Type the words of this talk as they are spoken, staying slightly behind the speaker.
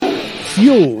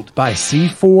Fueled by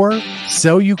C4,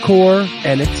 Cellucor,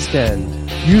 and Extend.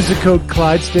 Use the code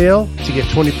Clydesdale to get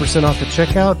 20% off at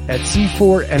checkout at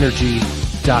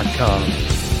c4energy.com.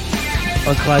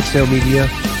 On Clydesdale Media,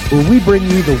 where we bring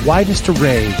you the widest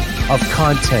array of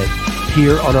content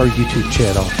here on our YouTube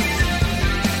channel.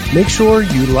 Make sure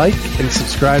you like and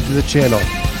subscribe to the channel.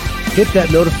 Hit that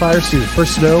notifier so you're the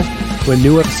first to know when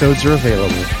new episodes are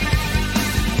available.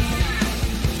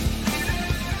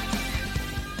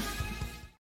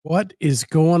 What is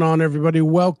going on, everybody?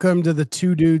 Welcome to the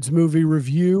Two Dudes Movie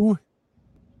Review.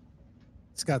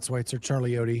 Scott Schweitzer,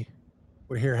 Charlie Odie.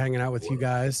 We're here hanging out with you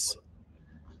guys.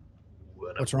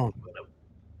 What's wrong?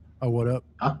 Oh, what up?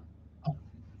 Huh?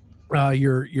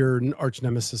 Your arch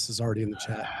nemesis is already in the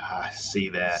chat. I see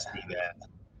that.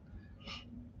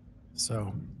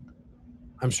 So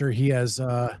I'm sure he has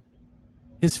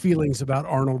his feelings about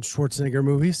Arnold Schwarzenegger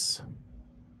movies,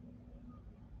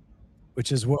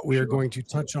 which is what we are going to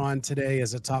touch on today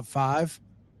as a top 5.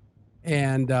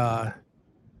 And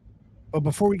but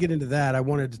before we get into that, I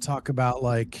wanted to talk about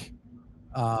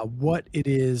what it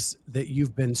is that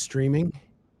you've been streaming.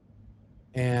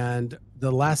 And the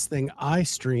last thing I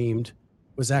streamed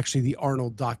was actually the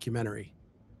Arnold documentary.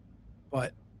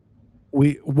 But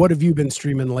what have you been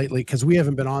streaming lately? Because we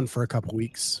haven't been on for a couple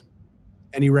weeks.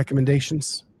 Any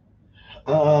recommendations?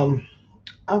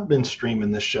 I've been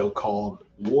streaming this show called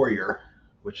Warrior,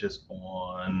 which is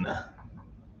on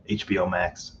HBO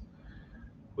Max,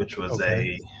 which was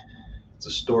it's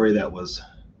a story that was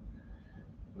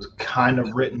kind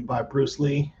of written by Bruce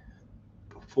Lee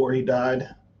before he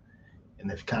died, and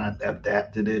they've kind of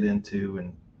adapted it into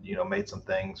and made some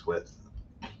things to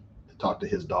talk to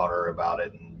his daughter about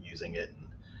it and using it. And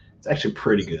it's actually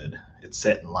pretty good. It's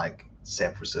set in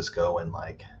San Francisco in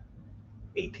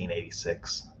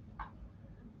 1886.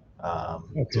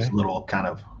 Just a little kind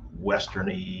of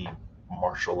westerny,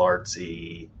 martial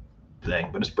artsy thing,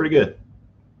 but it's pretty good.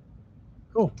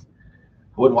 Cool. I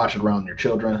wouldn't watch it around your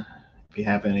children if you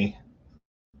have any.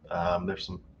 There's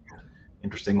some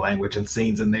interesting language and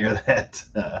scenes in there that,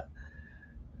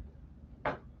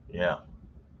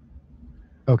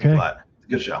 Okay. But it's a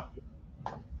good show.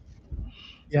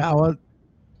 Yeah, well,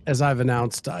 as I've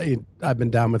announced, I've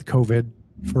been down with COVID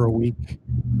for a week,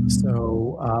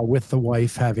 so with the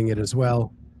wife having it as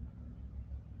well.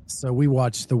 So we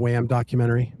watched the Wham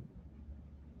documentary.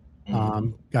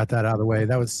 Got that out of the way.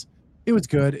 It was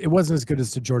good. It wasn't as good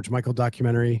as the George Michael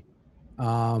documentary.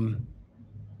 Kind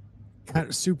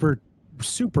of super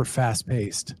fast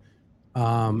paced.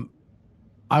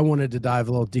 I wanted to dive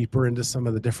a little deeper into some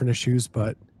of the different issues,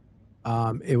 but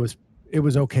it was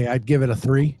okay. I'd give it a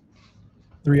 3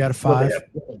 out of 5.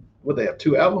 Would they have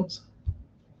 2 albums?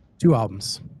 2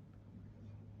 albums.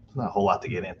 Not a whole lot to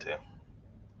get into.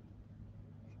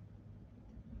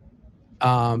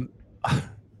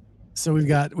 So we've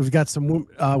got some.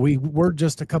 We were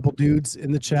just a couple dudes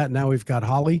in the chat. Now we've got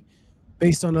Holly.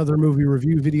 Based on other movie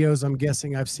review videos, I'm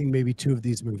guessing I've seen maybe 2 of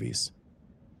these movies.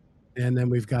 And then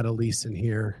we've got Elise in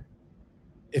here.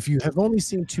 If you have only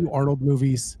seen 2 Arnold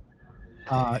movies,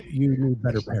 you need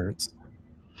better parents.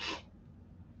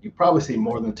 You probably see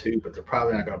more than 2, but they're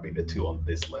probably not going to be the 2 on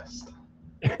this list.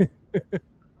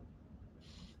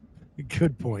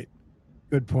 Good point.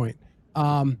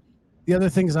 The other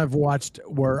things I've watched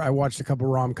I watched a couple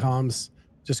rom-coms.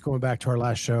 Just going back to our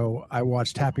last show, I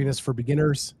watched Happiness for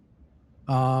Beginners.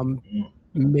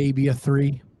 Maybe a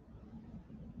 3,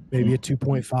 maybe a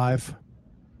 2.5. It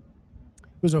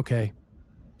was okay,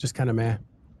 just kind of meh.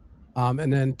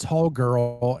 And then Tall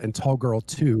Girl and Tall Girl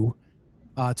 2.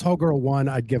 Tall Girl 1,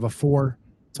 I'd give a 4.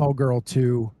 Tall Girl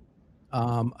 2,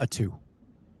 a 2.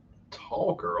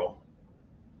 Tall Girl?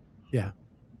 Yeah.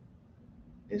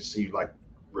 Is she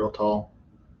real tall?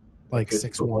 Like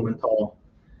 6'1". Tall?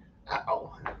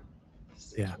 Ow.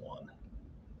 6'1". Yeah.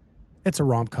 It's a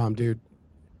rom-com, dude.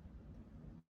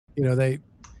 Yeah.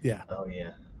 Oh,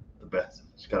 yeah. The best.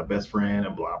 She's got a best friend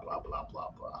and blah, blah, blah, blah,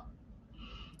 blah.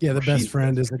 Yeah, the best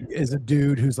friend is a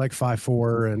dude who's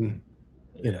 5'4" and,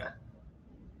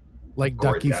 like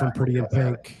Ducky from Pretty in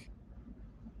Pink.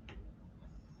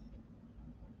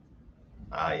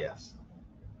 Ah, yes.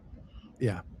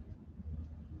 Yeah.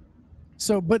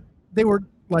 So, but they were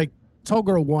Tall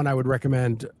Girl 1, I would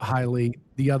recommend highly.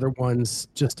 The other one's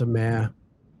just a meh.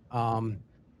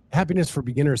 Happiness for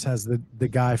Beginners has the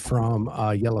guy from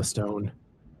Yellowstone.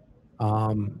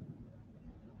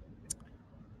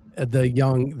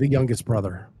 The youngest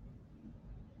brother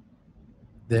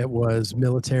that was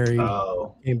military,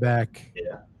 came back.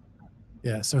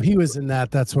 Yeah. So he was in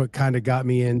that. That's what kind of got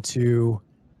me into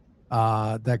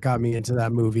that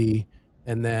movie.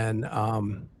 And then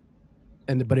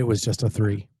but it was just a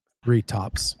three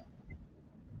tops.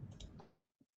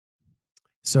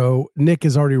 So Nick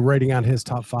is already writing on his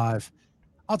top five.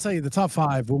 I'll tell you the top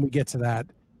five when we get to that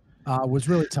was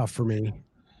really tough for me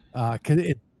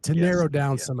to narrow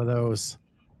down some of those.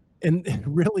 And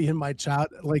really in my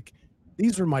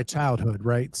these were my childhood,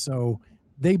 right? So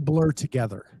they blur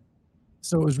together.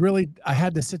 So it was really, I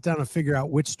had to sit down and figure out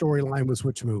which storyline was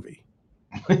which movie.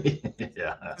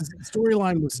 Yeah. The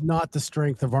storyline was not the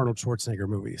strength of Arnold Schwarzenegger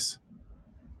movies.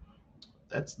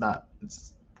 That's not,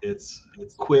 it's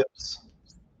quips.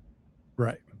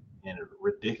 Right. And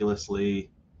ridiculously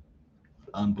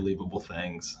unbelievable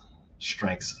things,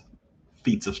 strengths,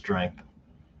 feats of strength.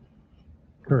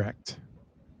 Correct.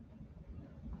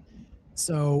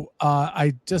 So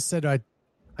I just said I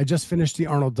just finished the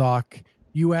Arnold doc.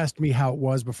 You asked me how it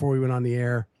was before we went on the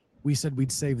air. We said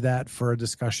we'd save that for a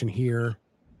discussion here.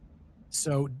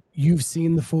 So you've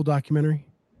seen the full documentary?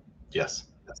 Yes.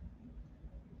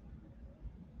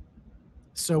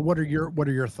 So what are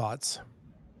your thoughts?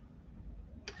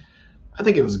 I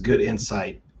think it was good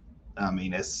insight. I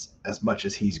mean, as much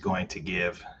as he's going to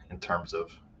give in terms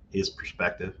of his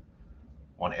perspective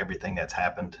on everything that's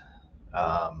happened.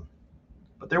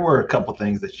 But there were a couple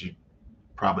things that you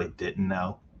probably didn't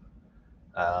know,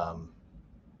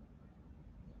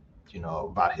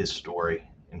 about his story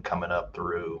and coming up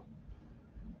through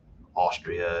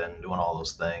Austria and doing all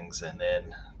those things. And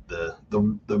then the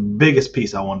biggest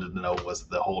piece I wanted to know was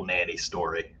the whole nanny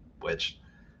story, which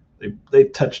they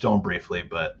touched on briefly,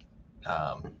 but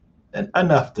and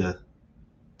enough to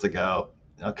go,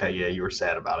 okay, yeah, you were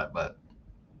sad about it, but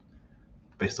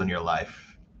based on your life,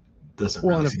 doesn't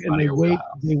really seem out of your wheelhouse.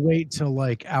 They wait till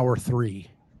like hour 3.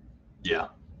 Yeah.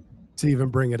 To even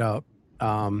bring it up.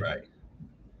 Right.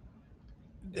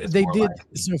 They did.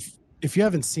 So if you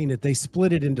haven't seen it, they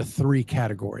split it into 3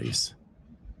 categories.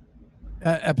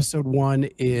 Episode 1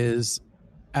 is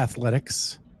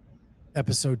athletics.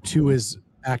 Episode 2 is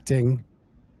acting.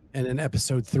 And then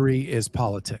episode 3 is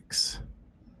politics.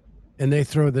 And they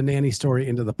throw the nanny story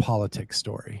into the politics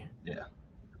story. Yeah.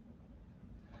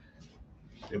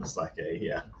 It was like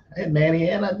I had nanny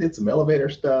and I did some elevator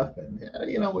stuff, and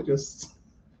we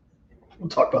don't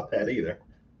talk about that either.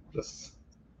 Just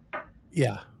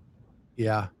yeah.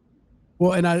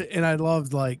 Well, and I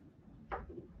loved like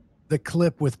the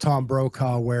clip with Tom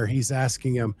Brokaw where he's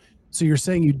asking him, so you're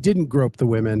saying you didn't grope the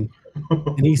women?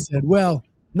 And he said, well,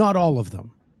 not all of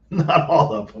them. Not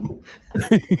all of them.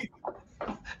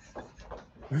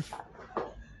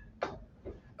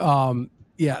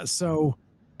 Yeah. So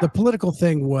the political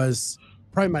thing was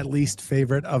probably my least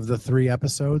favorite of the 3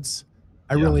 episodes.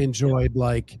 I really enjoyed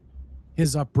like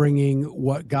his upbringing,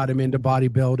 what got him into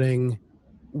bodybuilding,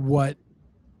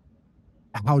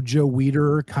 how Joe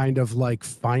Weider kind of like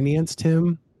financed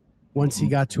him once he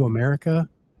got to America,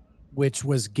 which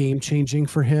was game changing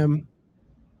for him.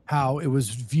 How it was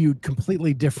viewed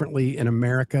completely differently in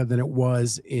America than it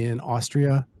was in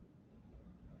Austria,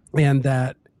 and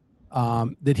that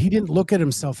he didn't look at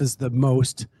himself as the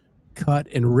most cut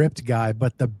and ripped guy,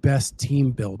 but the best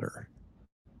team builder.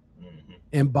 Mm-hmm.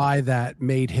 And by that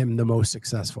made him the most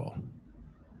successful.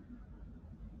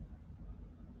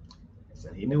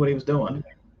 So he knew what he was doing.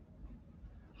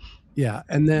 Yeah.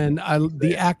 And then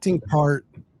the acting part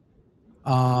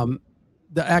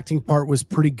was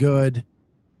pretty good.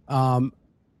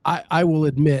 I will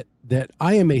admit that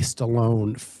I am a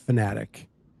Stallone fanatic.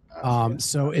 And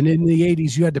in the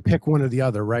 80s, you had to pick one or the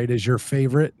other, right, as your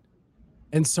favorite.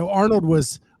 And so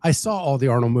I saw all the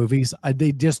Arnold movies. I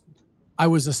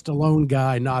was a Stallone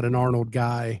guy, not an Arnold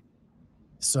guy.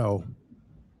 So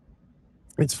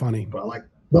it's funny.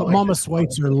 But Mama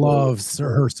Schweitzer loves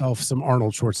herself some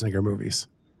Arnold Schwarzenegger movies.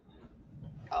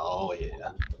 Oh,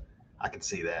 yeah. I can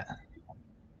see that.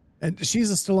 And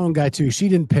she's a Stallone guy, too. She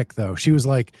didn't pick, though. She was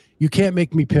like, you can't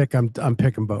make me pick. I'm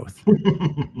picking both.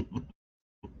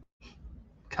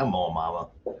 Come on, Mama.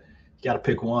 You got to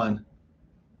pick one.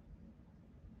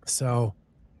 So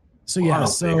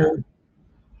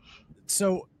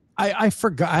I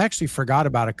forgot. I actually forgot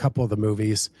about a couple of the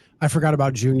movies. I forgot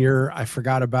about Junior. I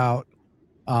forgot about,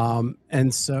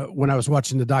 and so when I was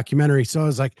watching the documentary, so I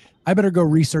was like, I better go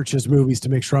research his movies to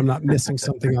make sure I'm not missing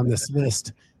something on this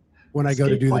list when I go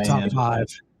to do the top 5.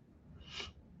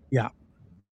 Yeah,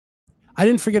 I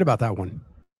didn't forget about that one.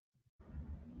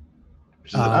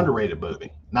 Which is an underrated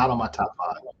movie. Not on my top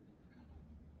 5.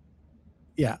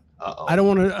 Yeah. Uh-oh. I don't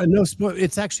want to no spoil.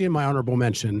 It's actually in my honorable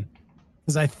mention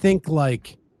because I think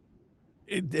like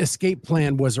Escape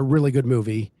Plan was a really good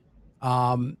movie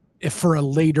for a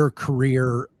later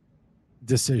career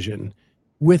decision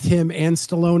with him and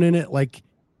Stallone in it. Like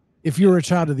if you were a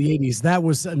child of the 80s, that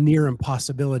was a near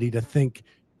impossibility to think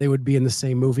they would be in the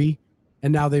same movie.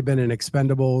 And now they've been in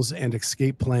Expendables and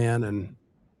Escape Plan and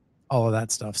all of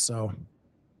that stuff. So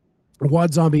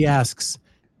Wad Zombie asks,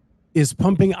 is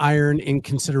Pumping Iron in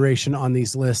consideration on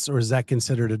these lists, or is that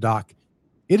considered a doc?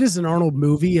 It is an Arnold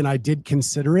movie, and I did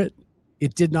consider it.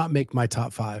 It did not make my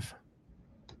top 5,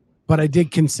 but I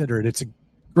did consider it. It's a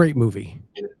great movie.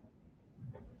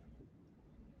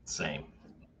 Same.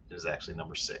 It was actually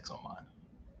number 6 on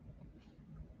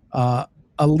mine.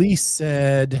 Elise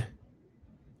said,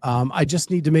 I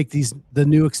just need to make the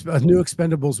new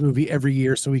Expendables movie every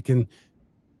year so we can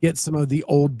get some of the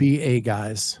old BA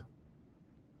guys.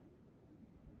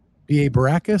 BA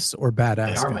Baracus or Badass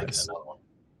They are guys? making another one.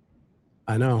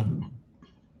 I know.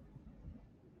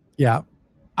 Yeah.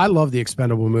 I love the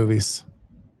Expendable movies.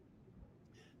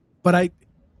 But I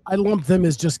lump them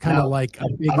as just kind of like a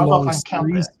big long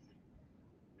series.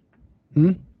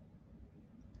 Can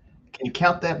you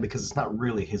count that? Because it's not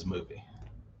really his movie.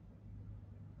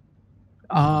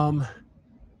 I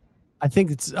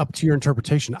think it's up to your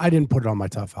interpretation. I didn't put it on my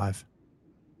top 5.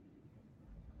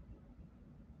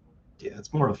 Yeah,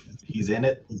 it's more of he's in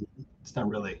it. It's not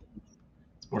really.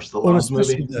 It's more Stallone's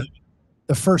movie.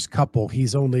 The first couple,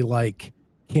 he's only like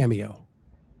cameo.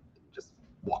 Just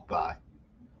walk by.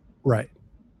 Right.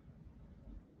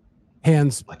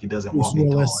 Hands like he doesn't Bruce walk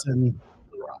Willis and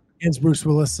hands Bruce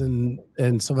Willis and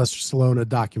Sylvester Stallone a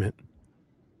document.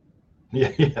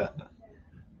 Yeah, yeah.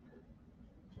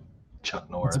 Chuck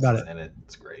Norris is in it.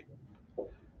 It's great.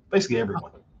 Basically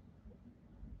everyone.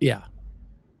 Yeah.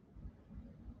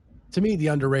 To me, the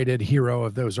underrated hero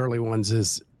of those early ones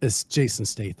is Jason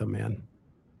Statham, man.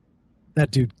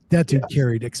 That dude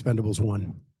carried Expendables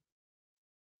 1.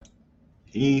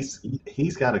 He's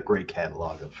got a great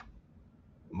catalog of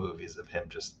movies of him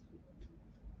just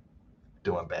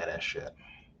doing badass shit.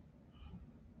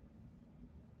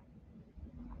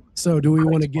 So do we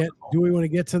want to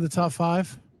get to the top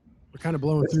 5? We're kind of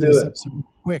blowing through this episode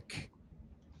quick.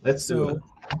 Let's do it.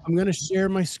 I'm going to share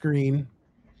my screen.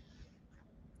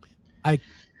 I'm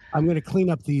going to clean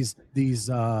up these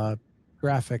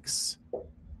graphics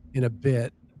in a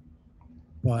bit,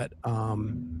 but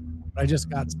I just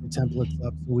got some templates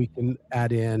up so we can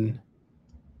add in.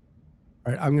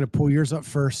 All right, I'm going to pull yours up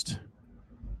first.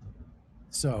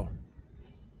 So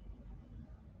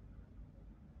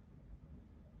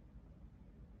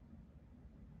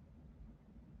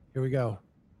here we go.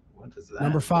 What is that?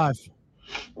 Number 5.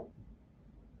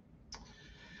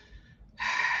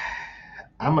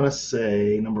 I'm going to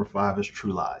say number 5 is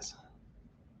True Lies.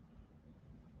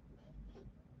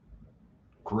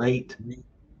 Great.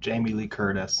 Jamie Lee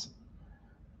Curtis.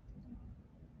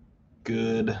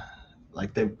 Good.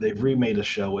 Like they've remade a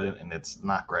show with it, and it's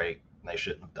not great. They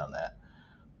shouldn't have done that.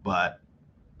 But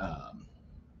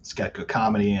it's got good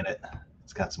comedy in it.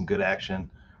 It's got some good action.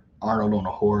 Arnold on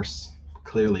a horse.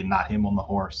 Clearly not him on the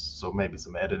horse, so maybe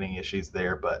some editing issues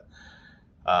there, but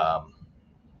a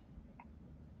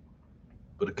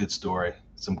good story.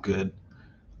 Some good,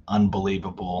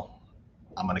 unbelievable,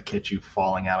 I'm going to catch you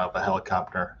falling out of a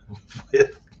helicopter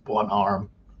with one arm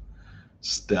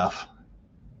stuff.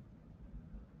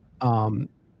 That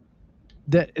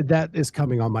is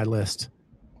coming on my list.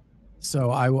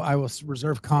 So I will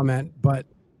reserve comment, but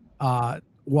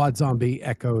Wad Zombie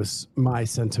echoes my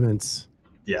sentiments.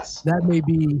 Yes. That may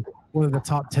be one of the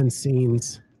top 10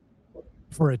 scenes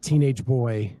for a teenage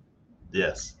boy.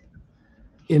 Yes.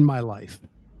 In my life.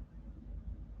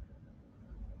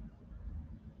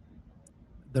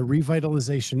 The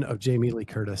revitalization of Jamie Lee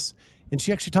Curtis. And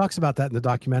she actually talks about that in the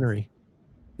documentary,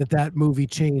 that movie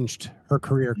changed her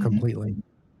career completely.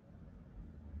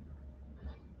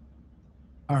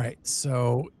 All right,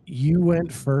 so you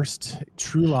went first.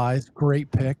 True Lies,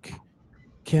 great pick.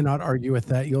 Cannot argue with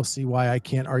that. You'll see why I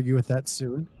can't argue with that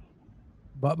soon.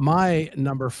 But my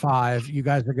number 5, you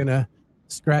guys are going to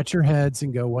scratch your heads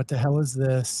and go, what the hell is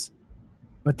this?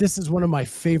 But this is one of my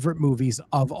favorite movies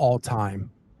of all time.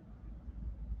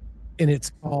 And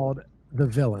it's called The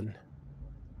Villain.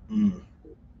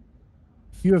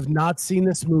 If you have not seen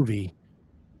this movie,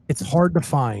 it's hard to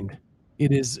find.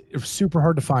 It is super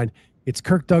hard to find. It's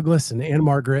Kirk Douglas and Anne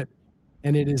Margaret,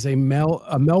 and it is a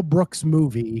Mel Brooks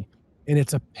movie, and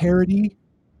it's a parody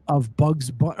of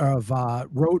the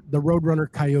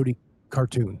Roadrunner Coyote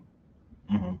cartoon,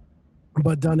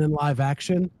 but done in live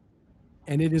action.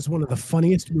 And it is one of the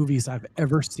funniest movies I've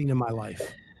ever seen in my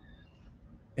life.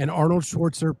 And Arnold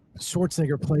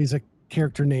Schwarzenegger plays a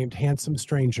character named Handsome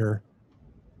Stranger,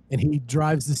 and he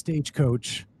drives the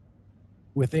stagecoach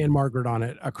with Anne Margaret on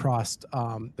it across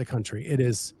the country. It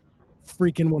is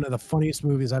freaking one of the funniest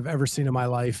movies I've ever seen in my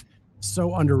life.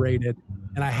 So underrated,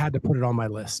 and I had to put it on my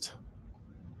list.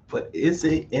 But is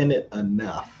he in it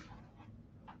enough?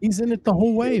 He's in it the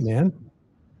whole way, man.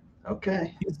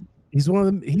 Okay. He's one of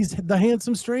them. He's the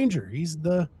handsome stranger. He's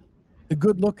the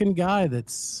good-looking guy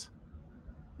that's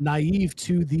naive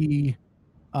to the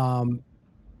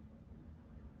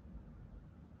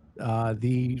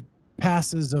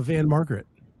passes of Anne Margaret.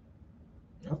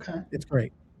 Okay. It's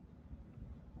great.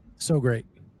 So great.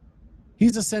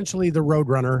 He's essentially the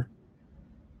Roadrunner.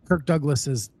 Kirk Douglas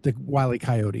is the Wile E.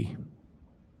 Coyote.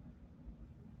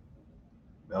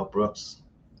 Mel Brooks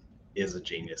is a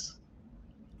genius.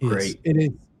 Great. It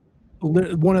is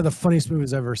one of the funniest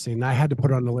movies I've ever seen. I had to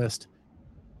put it on the list.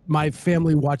 My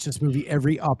family watches this movie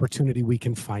every opportunity we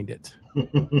can find it.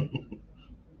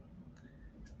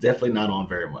 Definitely not on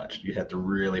very much. You have to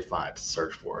really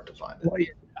search for it to find it. Well,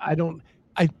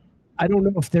 I don't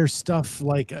know if there's stuff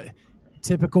like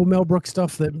typical Mel Brooks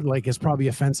stuff that like is probably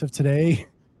offensive today,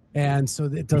 and so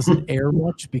it doesn't air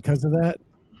much because of that.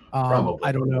 Probably.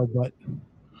 I don't know, but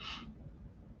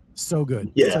so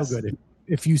good. Yes. So good.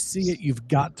 If you see it, you've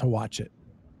got to watch it.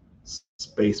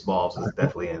 Spaceballs is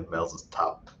definitely in Mel's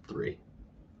top 3.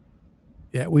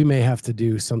 Yeah, we may have to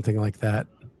do something like that.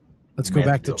 Let's go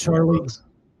back to Charlie.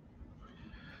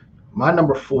 My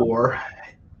number 4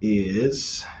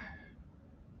 is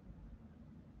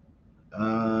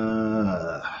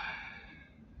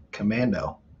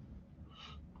Commando.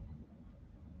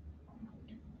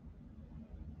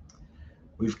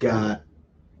 We've got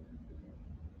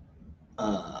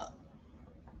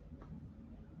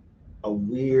a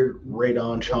weird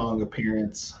Radon Chong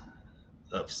appearance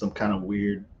of some kind of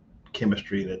weird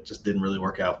chemistry that just didn't really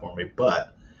work out for me.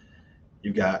 But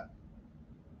you've got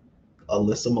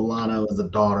Alyssa Milano as a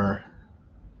daughter.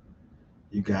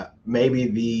 You got maybe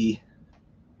the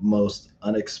most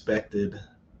unexpected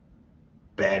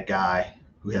bad guy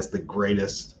who has the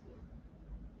greatest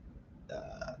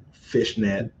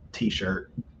fishnet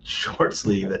t-shirt short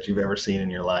sleeve that you've ever seen in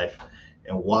your life.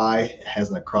 And why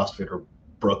hasn't a CrossFitter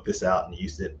broke this out and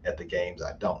used it at the games?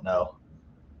 I don't know.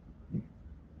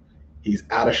 He's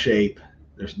out of shape.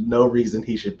 There's no reason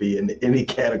he should be in any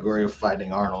category of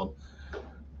fighting Arnold,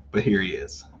 but here he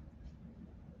is.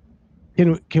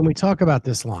 Can we talk about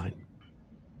this line?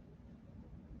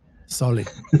 Solid.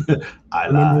 I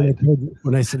lied.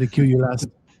 When I said to kill you last,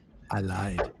 I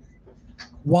lied.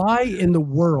 Why in the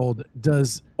world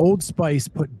does Old Spice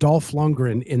put Dolph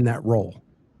Lundgren in that role?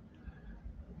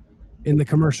 In the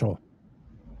commercial.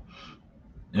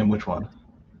 In which one?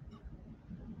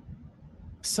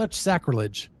 Such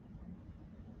sacrilege.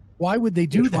 Why would they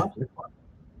do that?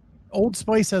 Old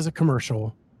Spice has a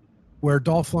commercial where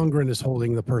Dolph Lundgren is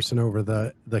holding the person over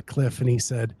the cliff, and he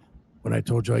said, "When I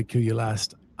told you I'd kill you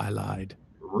last, I lied."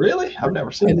 Really? I've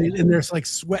never seen it. And there's like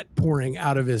sweat pouring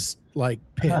out of his like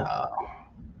pit. Oh.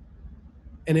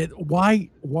 And why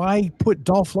put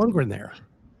Dolph Lundgren there?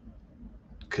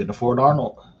 Couldn't afford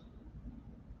Arnold.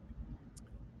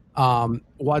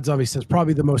 Wad Zombie says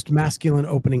probably the most masculine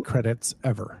opening credits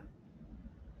ever.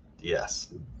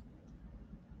 Yes.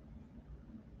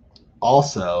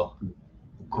 Also,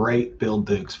 great Bill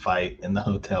Dukes fight in the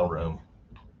hotel room.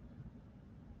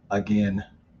 Again,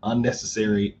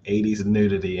 unnecessary 80s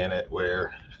nudity in it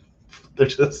where they're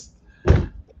just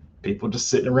people just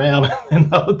sitting around in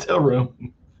the hotel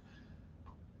room.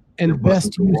 And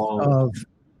best use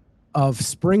of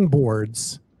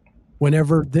springboards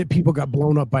whenever people got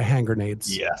blown up by hand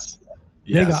grenades. Yes.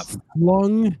 They got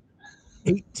flung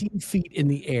 18 feet in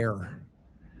the air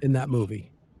in that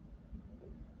movie.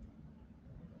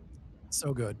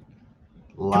 So good.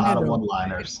 A lot of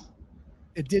one-liners.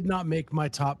 It did not make my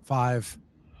top 5.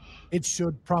 It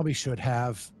probably should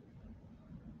have.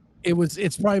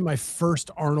 It's probably my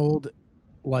first Arnold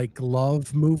like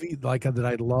love movie like that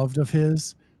I loved of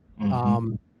his.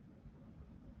 Mm-hmm.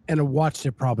 And I watched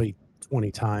it probably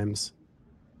 20 times.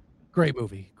 Great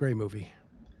movie. I mean,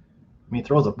 he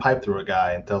throws a pipe through a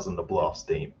guy and tells him to blow off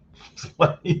steam.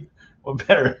 What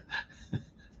better?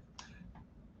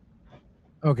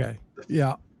 Okay.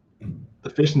 Yeah. The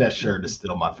fishnet shirt is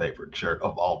still my favorite shirt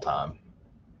of all time.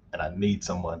 And I need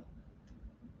someone.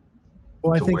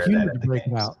 Well, I think you need to break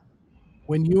it out.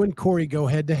 When you and Corey go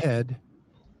head to head,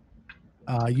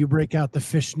 you break out the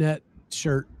fishnet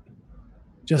shirt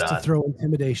just to throw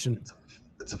intimidation.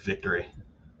 It's a victory.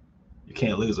 You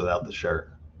can't lose without the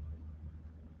shirt.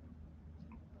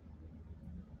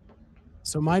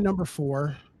 So my number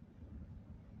 4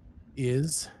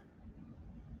 is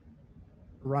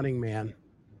Running Man.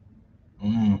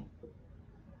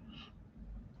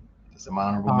 It's an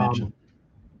honorable mention.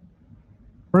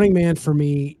 Running Man for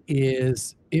me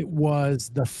it was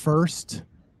the first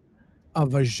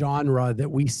of a genre that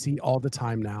we see all the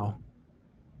time now.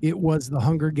 It was the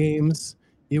Hunger Games,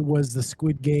 it was the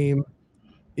Squid Game,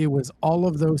 it was all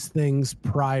of those things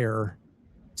prior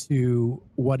to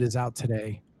what is out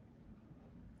today.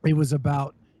 It was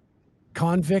about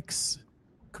convicts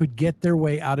could get their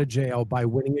way out of jail by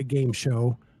winning a game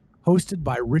show hosted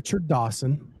by Richard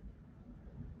Dawson.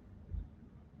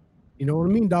 You know what I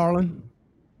mean, darling?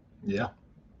 Yeah.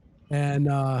 And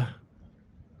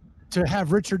to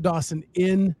have Richard Dawson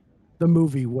in the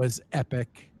movie was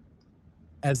epic.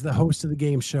 As the host of the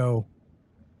game show,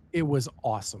 it was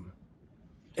awesome.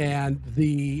 And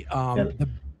the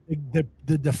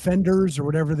defenders or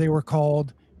whatever they were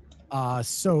called,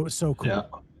 so cool. Yeah.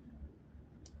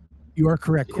 You are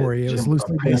correct, Corey. It was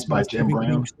loosely based by Jim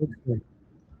Brown.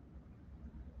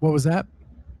 What was that?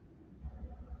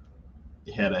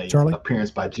 You had a Charlie? appearance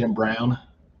by Jim Brown.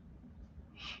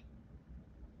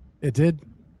 It did.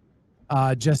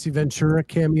 Jesse Ventura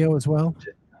cameo as well.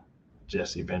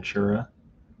 Jesse Ventura.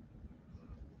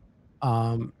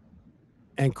 And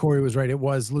Corey was right. It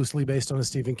was loosely based on a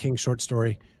Stephen King short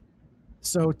story.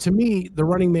 So to me, The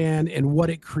Running Man and what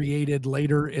it created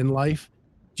later in life,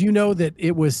 do you know that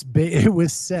it was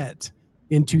set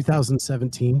in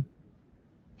 2017?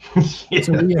 Yes.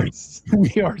 So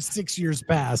we are 6 years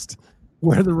past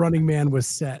where The Running Man was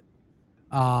set.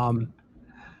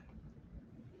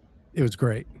 It was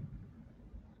great.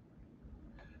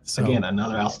 So, again,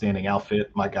 another outstanding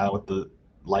outfit. My guy with the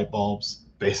light bulbs,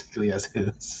 basically as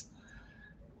his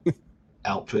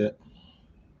outfit.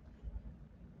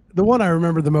 The one I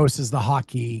remember the most is the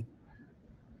hockey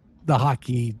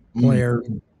player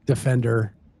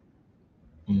defender.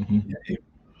 Mm-hmm.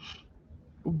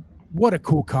 What a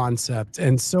cool concept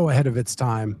and so ahead of its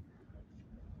time.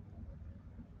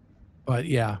 But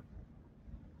yeah,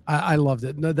 I loved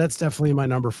it. No, that's definitely my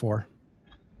number 4.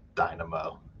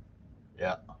 Dynamo.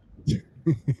 Yeah.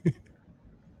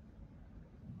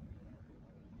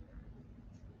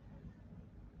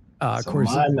 Of So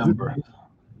course, my number.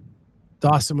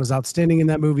 Dawson was outstanding in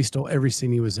that movie. Stole every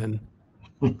scene he was in.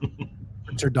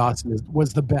 Richard Dawson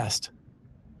was the best.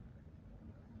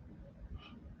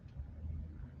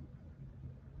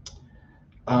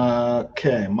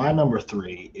 Okay, my number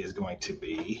 3 is going to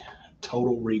be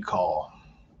Total Recall.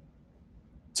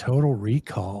 Total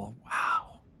Recall.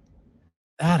 Wow.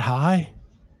 That high?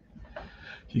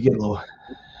 You get a little.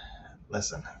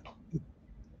 Listen.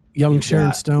 Young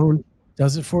Sharon Stone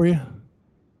does it for you?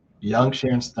 Young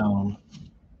Sharon Stone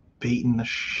beating the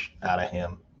out of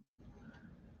him.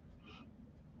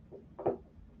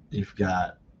 You've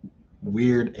got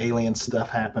weird alien stuff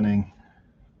happening.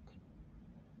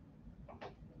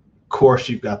 Of course,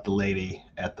 you've got the lady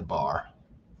at the bar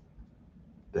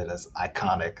that is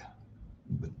iconic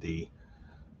with the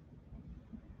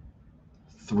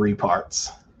 3 parts,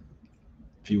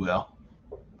 if you will.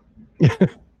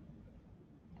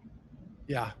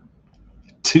 Yeah.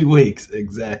 2 weeks,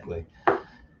 exactly.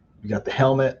 You got the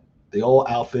helmet, the old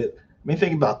outfit. I mean,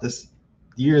 think about this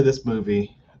year of this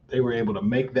movie. They were able to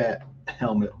make that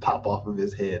helmet pop off of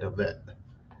his head of that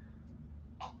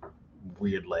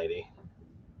weird lady.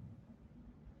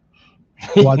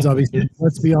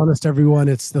 Let's be honest, everyone.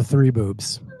 It's the 3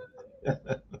 boobs.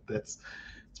 That's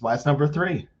why it's number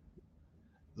 3.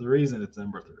 There's a reason it's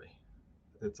number 3.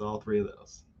 It's all 3 of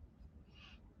those.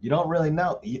 You don't really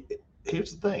know.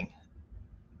 Here's the thing.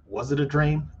 Was it a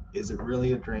dream? Is it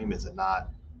really a dream? Is it not?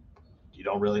 You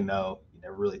don't really know. You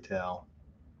never really tell.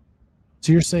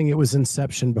 So you're saying it was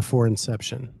Inception before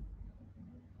Inception?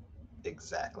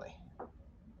 Exactly.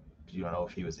 Do you know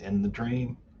if he was in the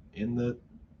dream, in the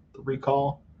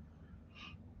recall?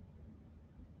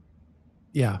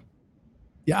 Yeah.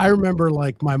 Yeah, I remember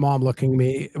like my mom looking at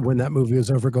me when that movie was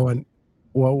over going,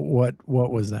 what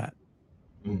was that?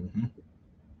 Mm-hmm.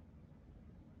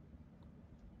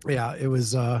 Yeah, it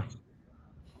was and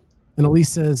Elise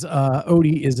says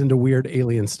Odie is into weird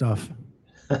alien stuff.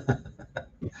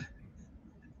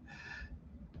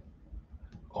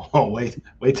 Oh, wait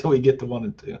till we get to 1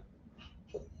 and 2.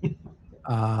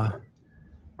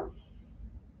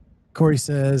 Corey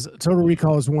says Total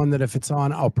Recall is one that if it's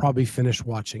on, I'll probably finish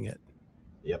watching it.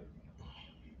 Yep.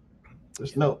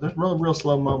 There's real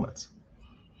slow moments.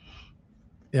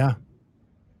 Yeah.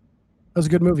 That was a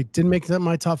good movie. Didn't make that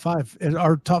my top 5.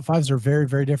 Our top 5s are very,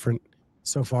 very different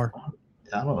so far.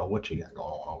 I don't know what you got going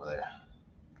on over there.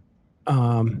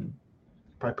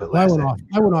 Probably put I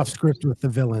went off script with the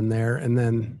villain there, and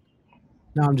then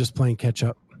now I'm just playing catch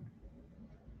up.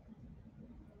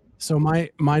 So my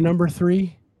number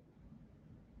 3,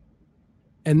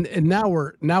 and now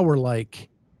we're like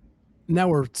now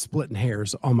we're splitting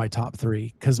hairs on my top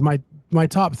three, because my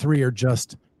top three are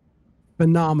just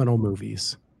phenomenal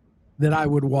movies that I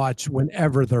would watch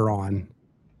whenever they're on.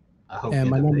 I hope And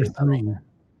my number three,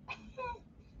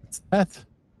 what's that?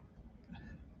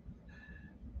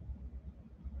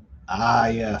 Ah,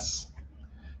 yes.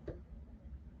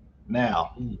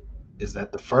 Now, is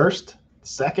that the first, the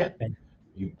second?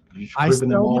 You've I proven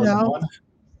them all spelled it as out. one?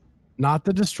 Not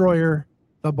the Destroyer,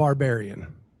 the Barbarian.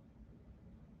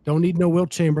 Don't need no Wilt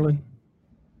Chamberlain.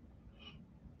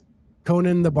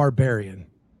 Conan the Barbarian.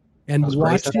 And Was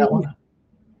Grace in that one?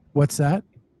 What's that?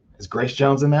 Is Grace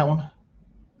Jones in that one?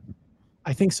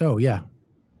 I think so, yeah.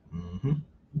 Mm-hmm.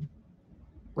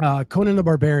 Conan the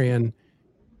Barbarian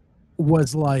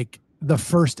was like the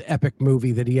first epic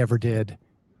movie that he ever did.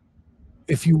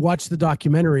 If you watch the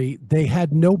documentary, they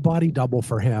had no body double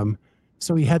for him.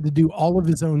 So he had to do all of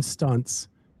his own stunts,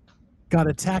 got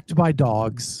attacked by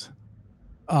dogs.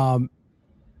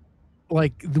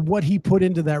 What he put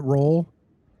into that role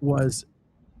was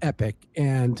epic.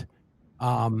 And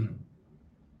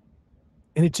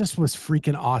it just was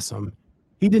freaking awesome.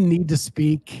 He didn't need to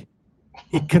speak.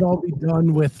 It could all be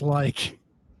done with like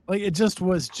it just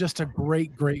was just a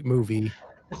great movie.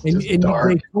 And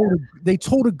they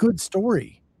told a good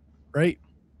story, right?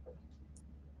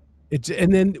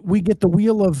 And then we get the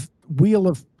wheel of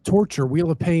torture,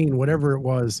 wheel of pain, whatever it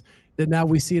was, that now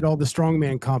we see at all the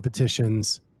strongman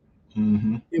competitions.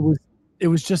 Mm-hmm. It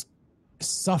was just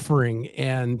suffering,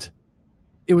 and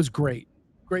it was great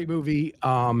movie.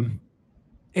 And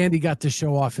he got to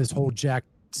show off his whole jacked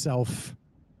self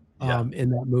in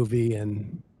that movie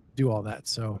and do all that.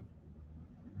 So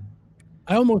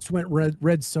I almost went Red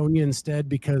Sonja instead,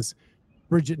 because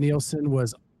Bridget Nielsen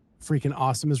was freaking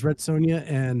awesome as Red Sonja,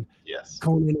 and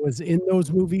Conan was in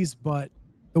those movies, but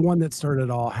the one that started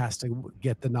it all has to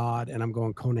get the nod, and I'm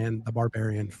going Conan the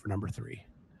Barbarian for number three.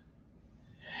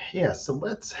 Yeah, so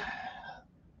that's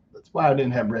why I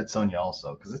didn't have Red Sonja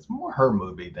also, because it's more her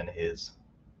movie than his.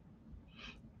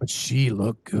 But she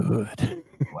looked good.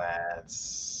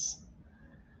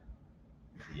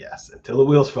 Yes, until the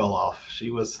wheels fell off. She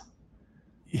was.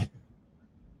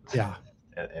 Yeah.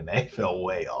 And they fell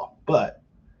way off. But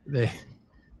the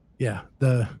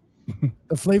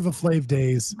Flavor Flav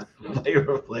days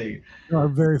are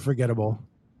very forgettable.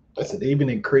 I said, even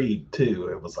in Creed too,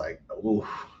 it was like, oof,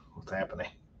 what's happening?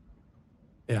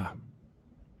 Yeah.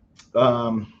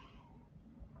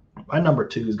 My number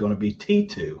two is going to be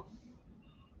T2.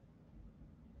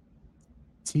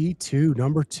 T2,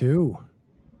 number two.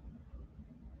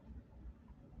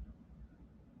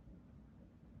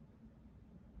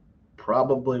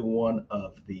 Probably one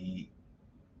of the.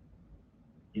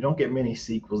 You don't get many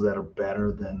sequels that are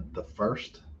better than the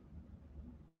first.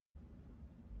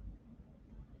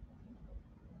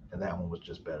 And that one was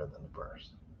just better than the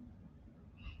first.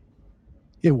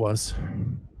 It was.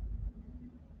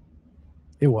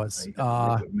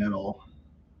 Liquid Metal.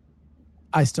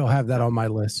 I still have that on my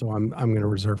list, so I'm going to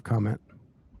reserve comment.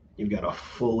 You've got a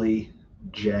fully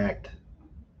jacked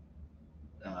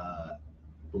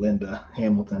Linda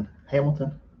Hamilton.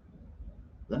 Hamilton?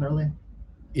 Is that her name?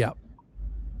 Yeah.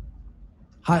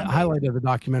 Highlight of the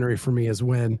documentary for me is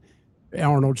when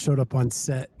Arnold showed up on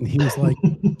set and he was like,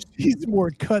 she's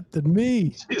more cut than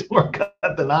me. She's more cut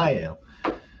than I am.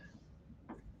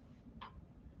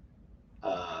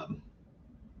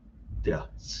 Yeah,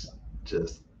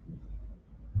 just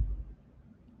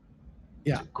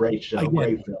great show. Again,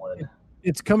 great villain.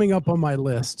 It's coming up on my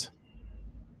list,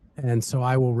 and so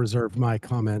I will reserve my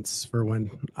comments for when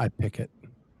I pick it.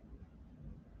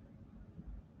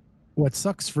 What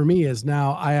sucks for me is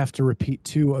now I have to repeat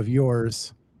two of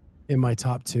yours in my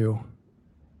top two.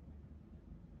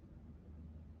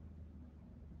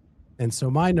 And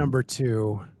so my number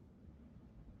two.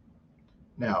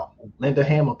 Now, Linda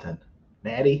Hamilton,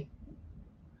 Natty.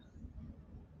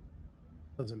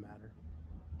 Doesn't matter.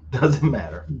 Doesn't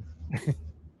matter.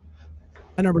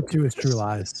 My number two is True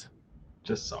Lies.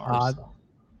 Just sorry.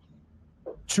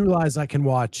 True Lies I can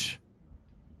watch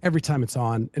every time it's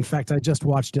on. In fact, I just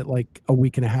watched it like a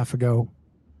week and a half ago.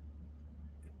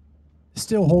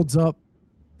 Still holds up.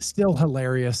 Still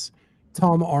hilarious.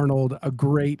 Tom Arnold, a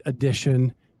great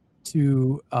addition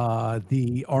to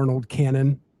the Arnold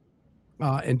canon.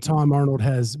 And Tom Arnold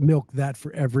has milked that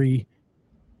for every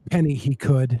penny he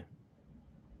could.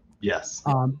 Yes.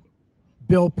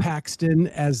 Bill Paxton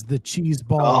as the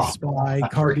cheeseball spy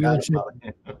car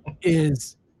dealership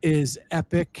is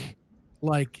epic.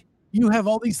 Like, you have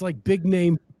all these like big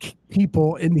name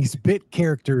people in these bit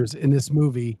characters in this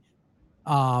movie.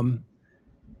 Freaking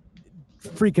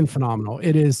phenomenal.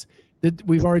 It is that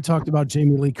we've already talked about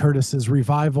Jamie Lee Curtis's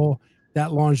revival.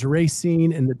 that lingerie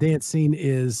scene and the dance scene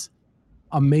is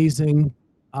amazing.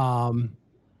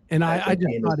 And I Paxton just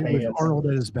peeing his thought it was pants. Arnold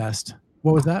at his best.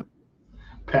 What was that?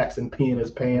 Paxton peeing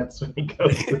his pants when he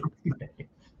goes to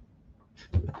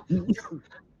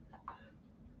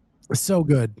So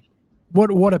good.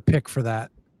 What a pick for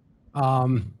that.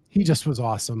 He just was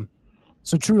awesome.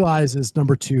 So True Lies is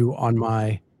number 2 on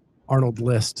my Arnold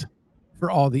list for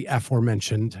all the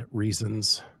aforementioned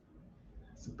reasons.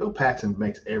 So Bill Paxton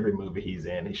makes every movie he's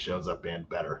in, he shows up in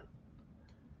better.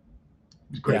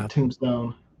 He's great in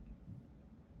Tombstone.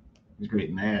 He's great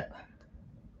in that.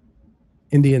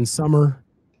 Indian Summer.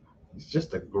 He's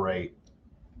just a great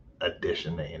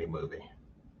addition to any movie.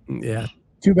 Yeah.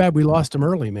 Too bad we lost him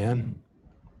early, man.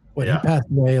 What, he passed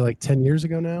away like 10 years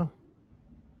ago now?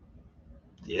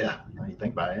 Yeah. You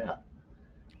think about it,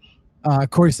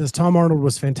 Corey says, Tom Arnold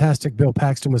was fantastic. Bill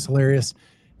Paxton was hilarious.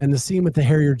 And the scene with the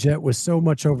Harrier jet was so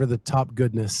much over the top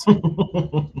goodness.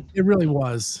 It really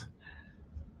was.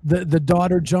 The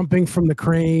daughter jumping from the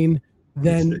crane,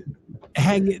 then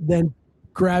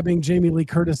grabbing Jamie Lee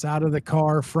Curtis out of the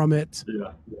car from it.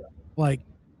 Yeah. Like,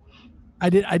 I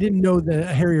didn't know the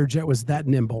Harrier jet was that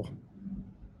nimble.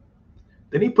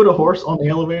 Did he put a horse on the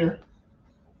elevator?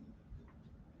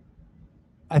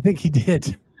 I think he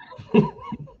did.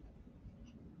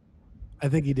 I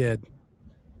think he did.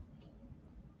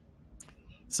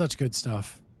 Such good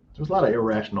stuff. There's a lot of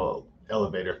irrational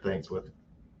elevator things with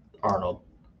Arnold.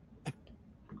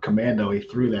 Commando, he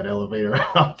threw that elevator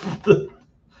out.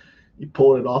 He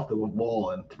pulled it off the wall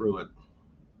and threw it.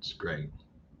 It's great.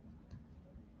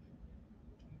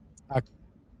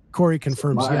 Corey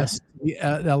confirms, yes, the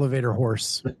elevator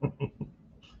horse.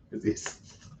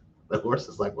 The horse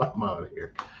is like, well, I'm out of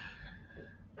here.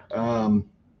 All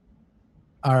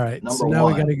right, so now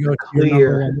we got to go to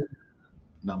clear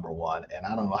number one, and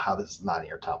I don't know how this is not in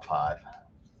your top 5,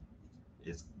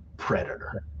 is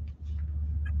Predator.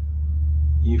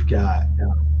 You've got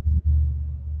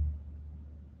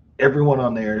everyone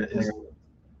on there is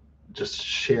just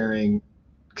sharing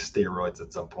steroids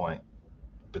at some point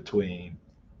between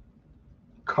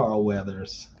Carl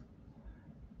Weathers.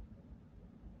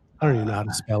 I don't even know how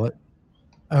to spell it.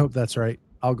 I hope that's right.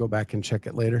 I'll go back and check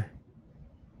it later.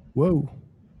 Whoa.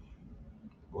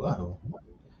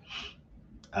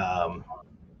 I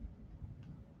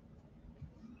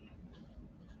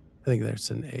think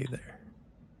there's an A there.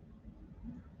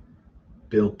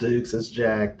 Bill Dukes is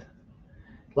jacked.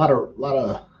 A lot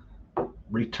of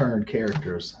returned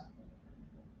characters.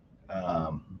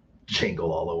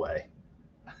 Jingle All the Way.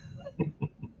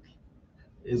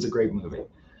 It's a great movie.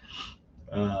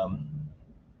 I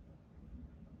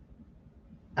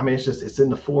mean, it's in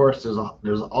the forest.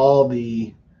 There's all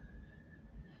the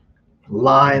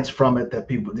lines from it that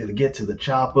people did to get to the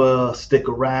chopper, stick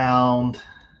around.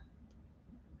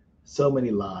 So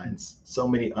many lines, so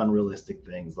many unrealistic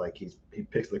things. Like he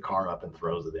picks the car up and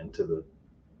throws it into the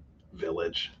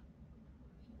village.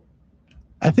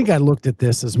 I think I looked at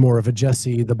this as more of a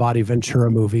Jesse the Body Ventura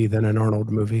movie than an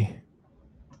Arnold movie.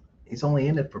 He's only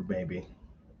in it for maybe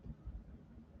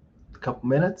a couple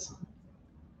minutes.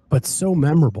 But so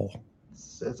memorable.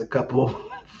 Says a couple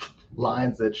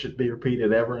lines that should be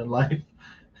repeated ever in life.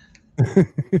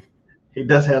 He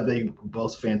does have the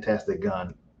most fantastic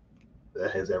gun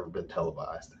that has ever been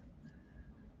televised.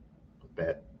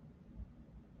 Bet.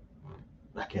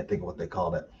 I can't think of what they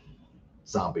called it.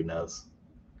 Zombie nose.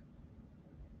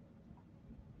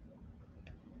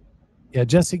 Yeah,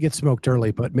 Jesse gets smoked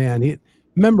early, but man,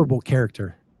 memorable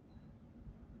character.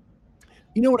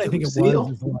 You know what I think it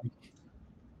was?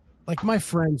 Like my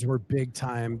friends were big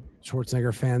time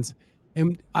Schwarzenegger fans,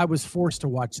 and I was forced to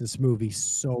watch this movie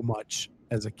so much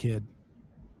as a kid.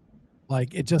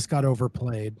 Like it just got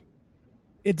overplayed.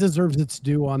 It deserves its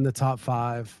due on the top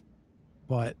 5,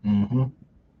 but it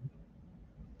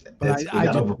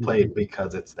got overplayed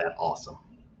because it's that awesome.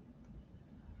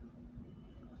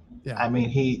 Yeah, I mean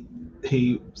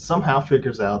he somehow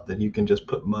figures out that you can just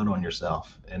put mud on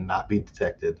yourself and not be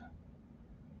detected.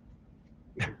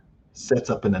 Sets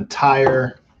up an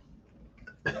entire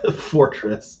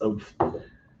fortress of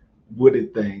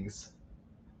wooded things.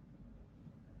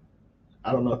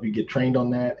 I don't know if you get trained on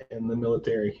that in the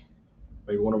military.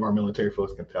 Maybe one of our military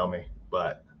folks can tell me,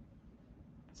 but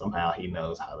somehow he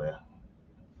knows how to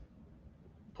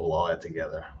pull all that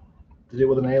together. To do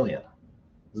with an alien.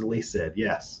 As Elise said,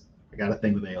 yes, I got a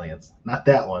thing with aliens. Not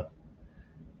that one.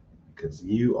 Because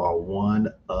you are one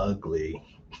ugly.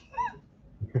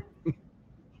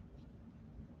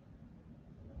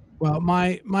 Well,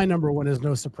 my number 1 is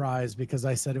no surprise because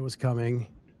I said it was coming,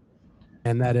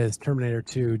 and that is Terminator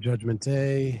 2: Judgment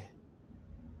Day.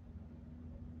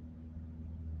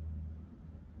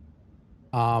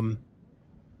 Um,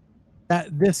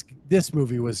 this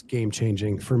movie was game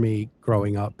changing for me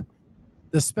growing up.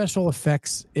 The special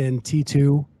effects in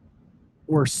T2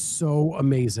 were so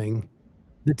amazing.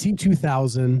 The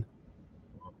T2000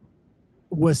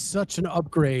 was such an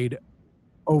upgrade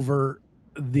over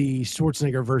the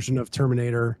Schwarzenegger version of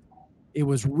Terminator. It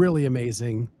was really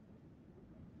amazing.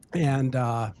 And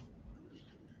was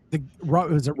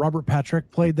it Robert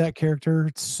Patrick played that character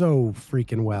so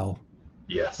freaking well.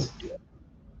 Yes.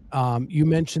 You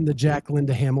mentioned the Jack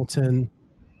Linda Hamilton.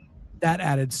 That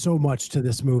added so much to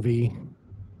this movie,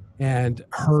 and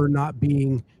her not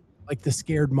being like the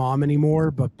scared mom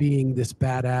anymore, but being this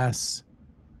badass.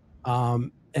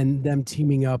 And them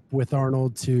teaming up with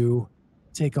Arnold to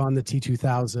take on the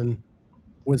T2000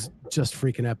 was just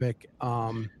freaking epic.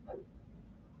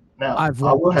 Now, I've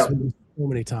I watched will this have movie so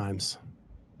many times.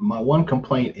 my one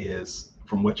complaint is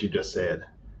from what you just said.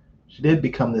 She did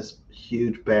become this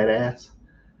huge badass,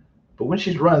 but when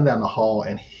she's running down the hall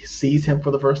and he sees him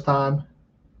for the first time,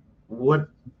 what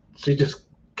she just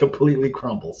completely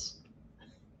crumbles.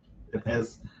 It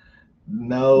has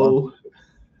Well, no.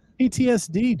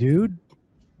 PTSD, dude.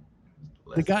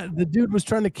 The dude was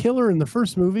trying to kill her in the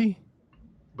first movie.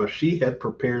 But she had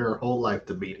prepared her whole life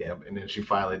to meet him, and then she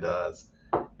finally does,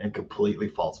 and completely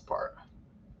falls apart.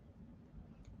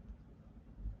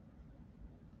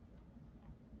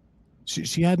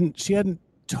 She hadn't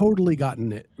totally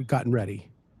gotten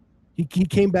ready. He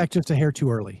came back just a hair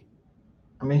too early.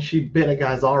 I mean, she bit a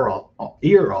guy's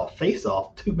face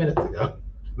off 2 minutes ago.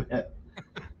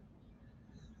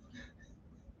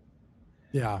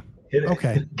 Yeah. Hit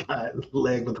Okay. a guy's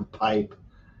leg with a pipe,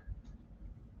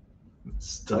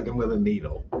 stuck him with a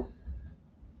needle.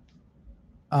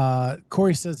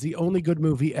 Corey says the only good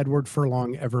movie Edward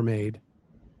Furlong ever made.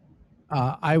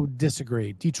 I would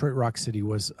disagree. Detroit Rock City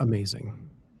was amazing.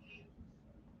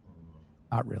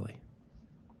 Not really.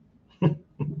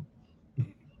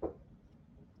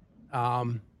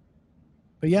 But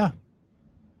yeah.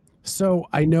 So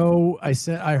I know I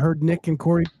heard Nick and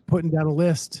Corey putting down a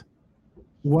list.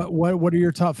 What are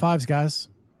your top fives, guys?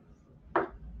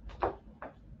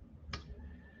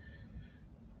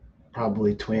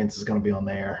 Probably Twins is going to be on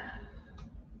there.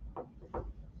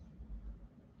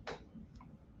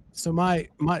 So my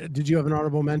did you have an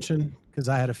honorable mention? Because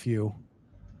I had a few.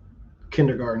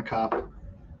 Kindergarten Cop,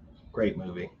 great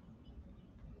movie.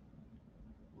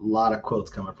 A lot of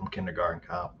quotes coming from Kindergarten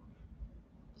Cop,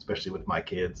 especially with my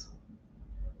kids.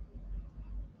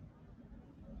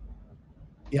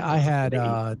 Yeah, I had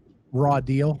Raw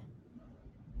Deal.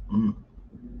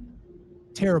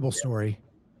 Terrible story.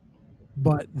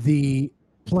 But the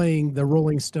playing the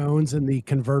Rolling Stones in the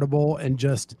convertible and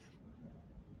just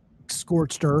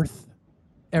scorched earth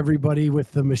everybody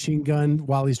with the machine gun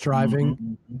while he's driving.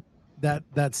 Mm-hmm.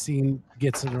 That scene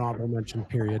gets an honorable mention,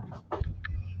 period.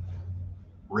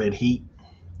 Red Heat.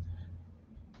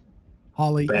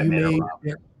 Holly, Batman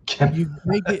you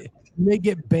may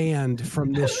get banned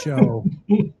from this show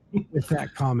with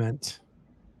that comment.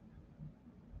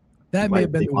 That may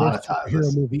have been the worst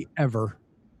superhero movie ever.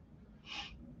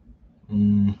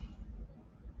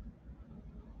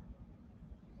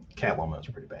 Catwoman was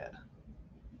pretty bad.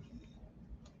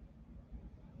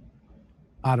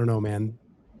 I don't know, man.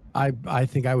 I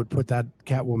think I would put that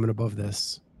Catwoman above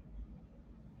this.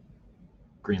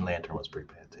 Green Lantern was pretty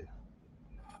bad too.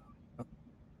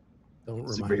 Don't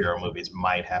Superhero movies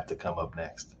might have to come up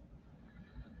next.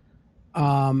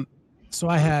 So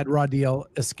I had Raw Deal,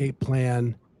 Escape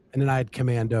Plan, and then I had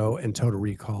Commando and Total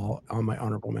Recall on my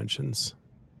honorable mentions.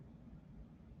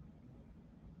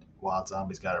 Wild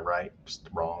Zombies got it right, just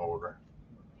the wrong order.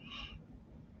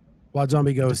 Wild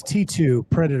Zombie goes T2,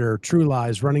 Predator, True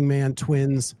Lies, Running Man,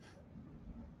 Twins,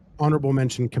 honorable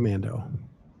mention Commando.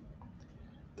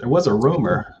 There was a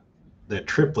rumor that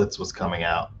Triplets was coming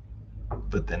out,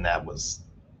 but then that was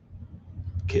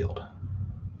killed.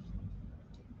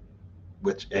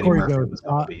 Which Eddie Corey Murphy goes, was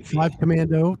going to be 5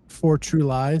 Commando, 4 True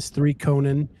Lies, 3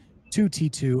 Conan, 2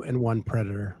 T2, and 1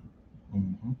 Predator.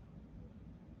 Mm-hmm.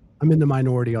 I'm in the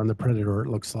minority on the Predator, it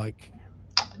looks like.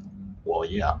 Well,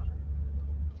 yeah.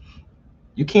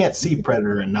 You can't see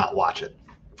Predator and not watch it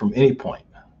from any point.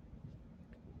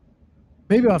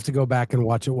 Maybe I'll have to go back and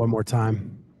watch it one more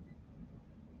time.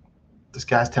 This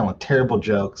guy's telling terrible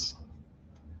jokes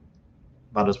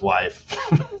about his wife.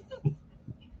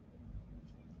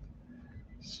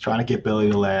 He's trying to get Billy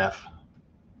to laugh.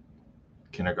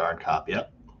 Kindergarten Cop,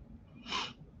 yep.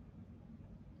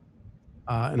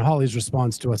 And Holly's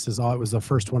response to us is, "Oh, it was the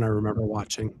first one I remember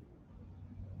watching."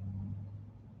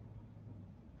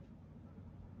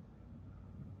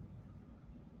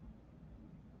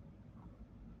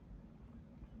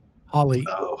 Holly.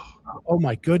 Oh, Oh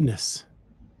my goodness.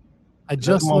 I is that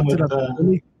the just one looked it with up. The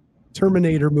only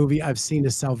Terminator movie I've seen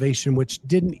is Salvation, which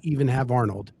didn't even have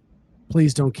Arnold.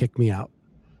 Please don't kick me out.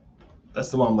 that's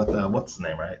the one with what's the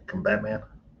name, right? From Batman.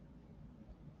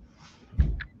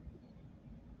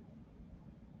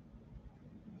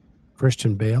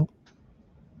 Christian Bale.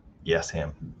 Yes,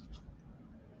 him.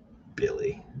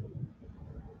 Billy.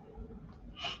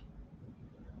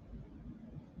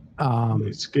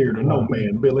 He's scared of no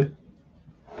man, Billy.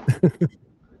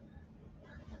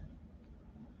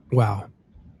 Wow.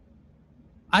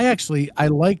 I think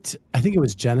it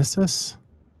was Genesis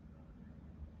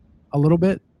a little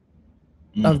bit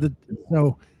of the,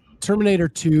 so Terminator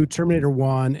 2, Terminator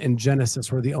 1, and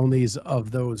Genesis were the onlys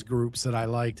of those groups that I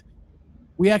liked.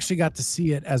 We actually got to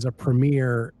see it as a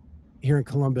premiere here in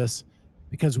Columbus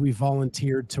because we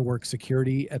volunteered to work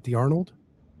security at the Arnold.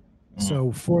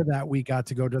 So for that, we got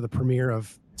to go to the premiere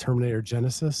of Terminator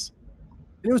Genesis.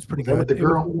 It was pretty Was that with good. the It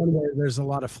was girl? the one where there's a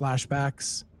lot of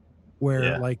flashbacks where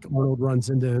Yeah. like Arnold runs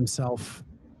into himself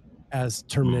as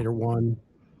Terminator 1.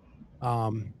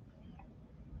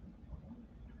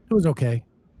 It was okay.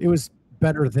 It was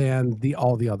better than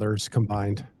all the others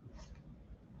combined.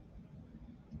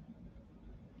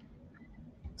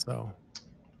 So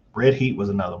Red Heat was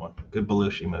another one. Good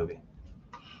Belushi movie.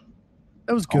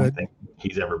 that was Only good. thing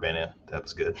he's ever been in. That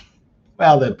was good.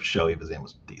 Well, the show he was in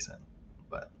was decent,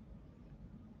 but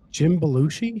Jim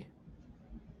Belushi?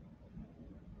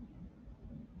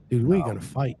 Dude, we ain't gonna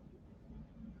fight.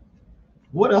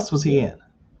 what else was he in?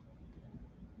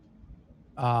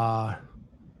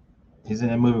 He's in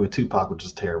a movie with Tupac, which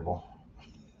is terrible.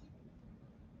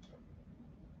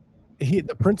 The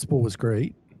principal was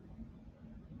great.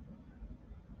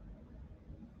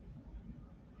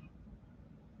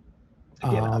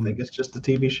 Again, I think it's just the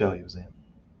TV show he was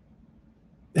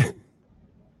in.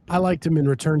 I liked him in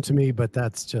Return to Me, but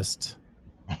that's just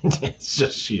It's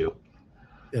just you.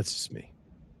 it's just me.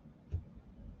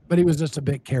 But he was just a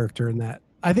big character in that.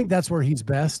 I think that's where he's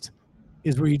best,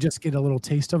 is where you just get a little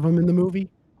taste of him in the movie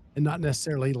and not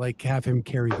necessarily like have him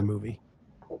carry the movie.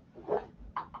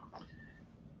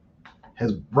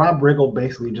 Has Rob Riggle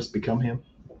basically just become him?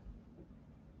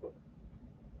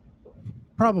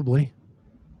 Probably.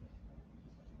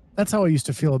 That's how I used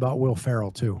to feel about Will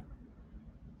Ferrell too.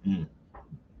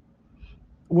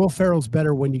 Will Ferrell's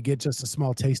better when you get just a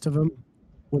small taste of him.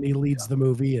 When he leads the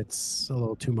movie, it's a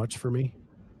little too much for me.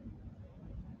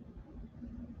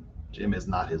 Jim is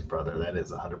not his brother. That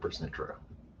is 100% true.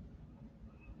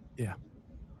 Yeah.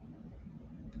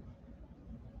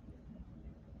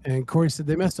 And Corey said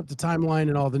they messed up the timeline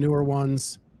and all the newer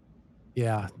ones.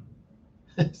 Yeah.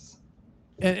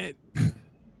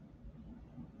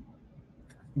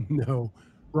 No,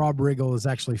 Rob Riggle is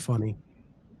actually funny.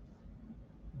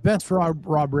 Best Rob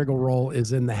Riggle role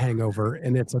is in The Hangover,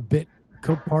 and it's a bit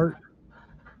part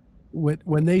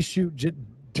when they shoot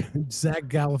Zach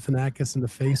Galifianakis in the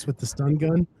face with the stun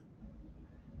gun.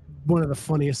 One of the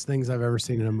funniest things I've ever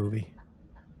seen in a movie.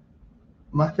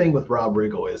 My thing with Rob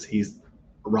Riggle is he's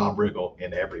Rob Riggle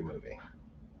in every movie.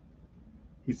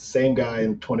 He's the same guy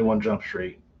in 21 Jump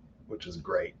Street, which is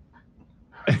great.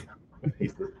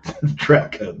 He's the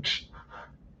track coach.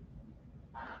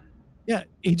 Yeah,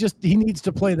 he needs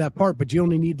to play that part, but you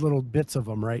only need little bits of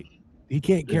him, right? He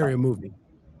can't carry a movie.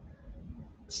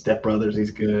 Step Brothers, he's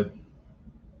good.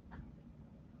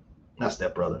 Not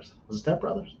Step Brothers. Was it Step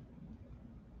Brothers?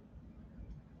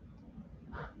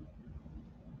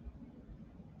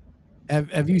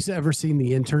 Have you ever seen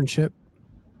The Internship?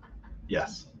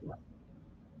 Yes.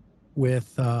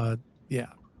 With Owen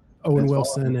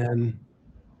Wilson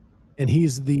and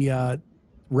he's the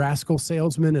rascal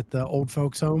salesman at the old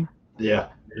folks home. Yeah.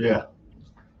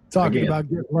 Talking about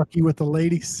getting lucky with the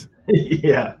ladies.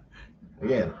 Yeah.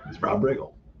 Again, it's Rob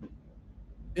Riggle.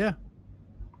 Yeah.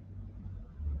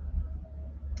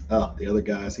 Oh, the other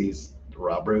guys, he's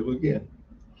Rob Riggle again.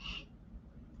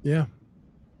 Yeah.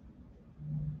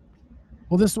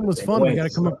 Well, this one was fun. We got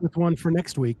to come up with one for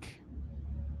next week.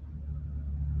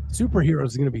 Superheroes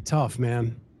is going to be tough,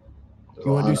 man.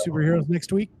 You want to do superheroes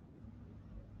next week?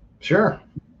 Sure.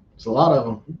 It's a lot of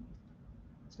them.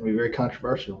 It's going to be very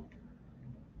controversial.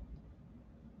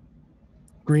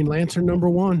 Green Lantern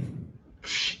 #1.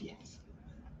 Jeez.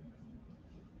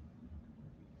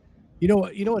 You know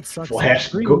what sucks?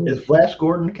 Does Flash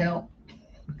Gordon count?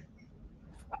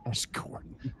 Flash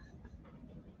Gordon.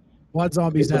 Wad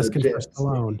Zombie's asking for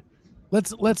Stallone.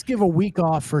 Let's give a week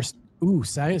off for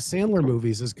Sandler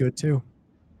movies is good too.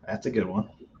 That's a good one.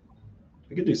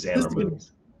 We could do Sandler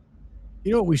movies.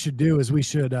 You know what we should do is we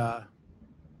should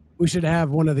have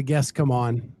one of the guests come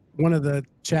on, one of the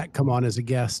chat come on as a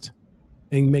guest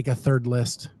and make a third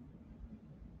list.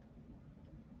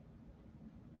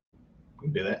 We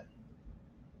can do that.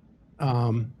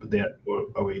 But then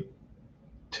are we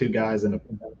two guys in a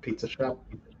pizza shop?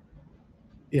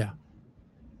 Yeah.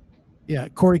 Yeah.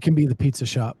 Corey can be the pizza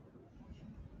shop.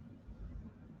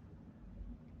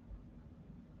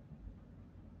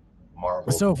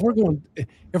 Marvel. So if we're going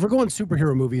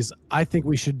superhero movies, I think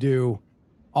we should do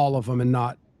all of them and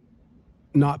not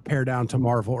pare down to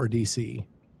Marvel or DC.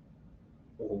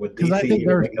 With DC, I think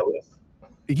make a list.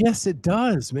 Yes, it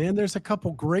does, man. There's a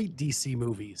couple great DC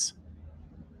movies.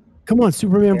 Come on,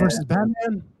 Superman versus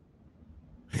Batman.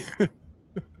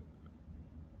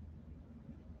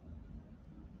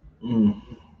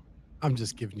 I'm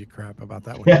just giving you crap about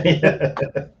that one.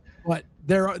 But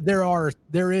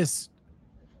there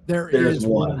is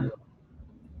one.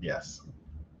 Yes.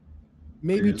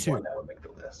 Maybe two. One that would make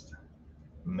the list.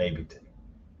 Maybe two.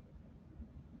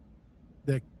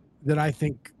 That I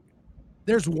think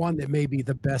there's one that may be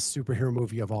the best superhero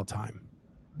movie of all time.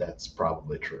 That's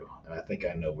probably true. And I think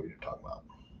I know what you're talking about.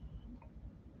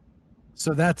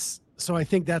 So I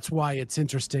think that's why it's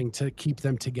interesting to keep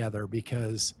them together,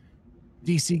 because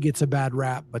DC gets a bad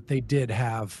rap, but they did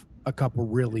have a couple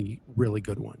really, really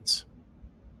good ones.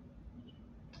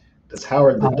 Does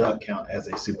Howard the Duck count as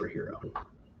a superhero?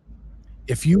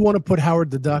 If you want to put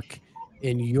Howard the Duck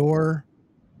in your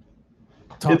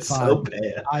top it's 5, so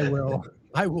bad.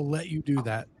 I will let you do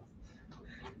that.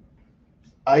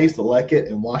 I used to like it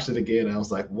and watched it again, and I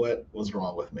was like, what was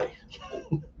wrong with me?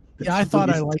 Yeah, I thought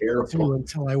I liked it too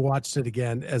until I watched it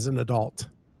again as an adult.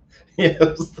 Yeah,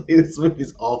 this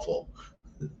movie's awful.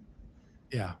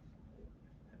 Yeah.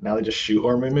 Now they just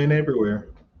shoehorn him in everywhere.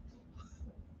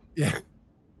 Yeah.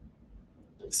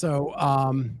 So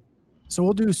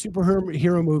we'll do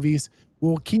superhero movies.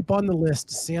 We'll keep on the list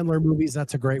Sandler movies.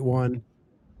 That's a great one.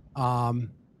 And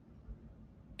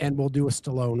we'll do a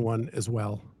Stallone one as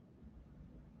well.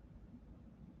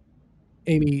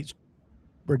 Amy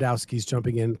Brodowski's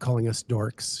jumping in, calling us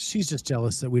dorks. She's just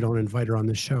jealous that we don't invite her on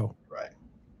this show. Right.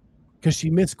 Because she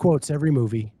misquotes every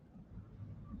movie.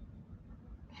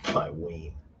 My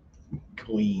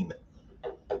queen.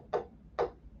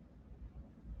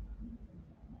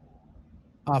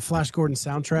 Flash Gordon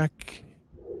soundtrack.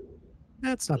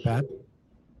 That's not bad.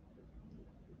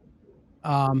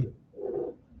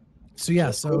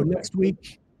 So next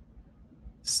week,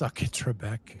 suck it,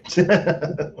 Trebek.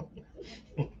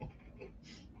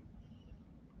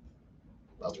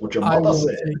 That's what your mother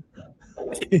said.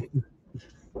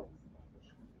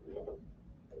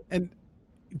 And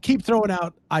keep throwing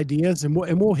out ideas, and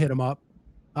we'll hit them up.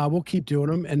 We'll keep doing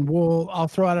them, and I'll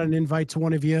throw out an invite to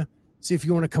one of you. See if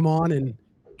you want to come on and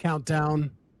count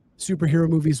down superhero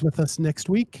movies with us next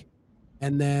week,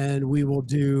 and then we'll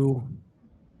do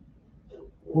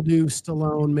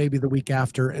Stallone maybe the week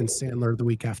after, and Sandler the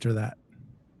week after that.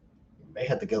 You may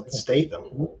have to go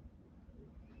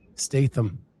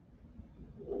Statham.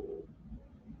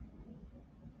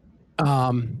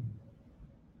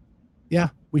 Yeah,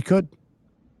 we could.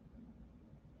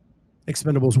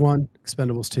 Expendables 1,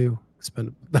 Expendables 2,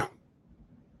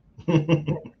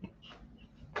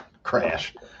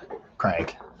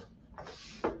 Crank.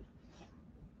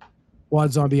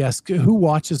 Wad Zombie asks, who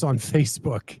watches on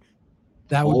Facebook?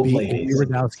 That would be Amy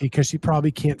Radowski, because she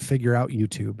probably can't figure out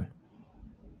YouTube.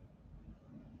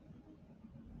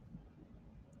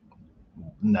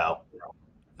 No.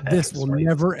 This will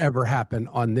never, ever happen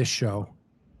on this show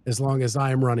as long as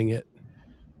I am running it.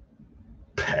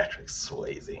 Patrick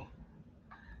Swayze.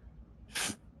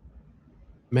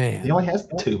 Man. He only has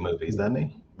 2 movies, doesn't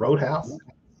he? Roadhouse.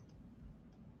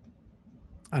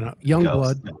 I don't know.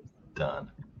 Youngblood.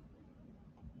 Done.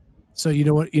 So you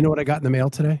know what I got in the mail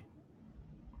today?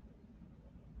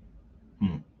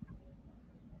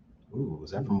 Ooh,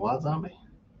 is that from Wild Zombie?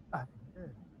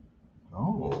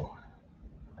 Oh.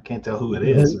 I can't tell who it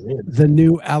is. The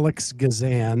new Alex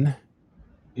Gazan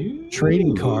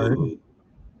trading card.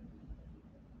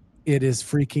 It is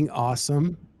freaking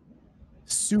awesome.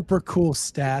 Super cool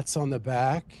stats on the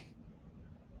back.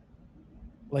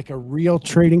 Like a real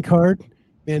trading card.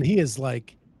 Man, he is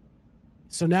like...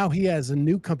 So now he has a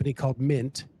new company called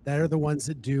Mint. That are the ones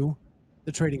that do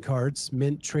the trading cards.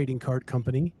 Mint Trading Card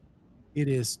Company.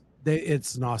 It's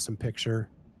an awesome picture.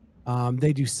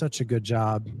 They do such a good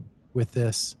job with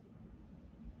this.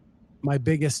 My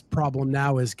biggest problem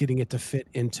now is getting it to fit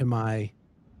into my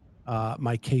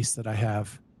case that I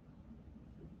have.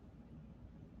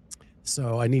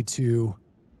 So I need to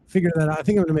figure that out. I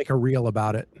think I'm going to make a reel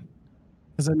about it,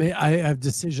 because I have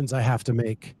decisions I have to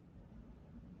make.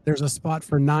 There's a spot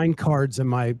for 9 cards in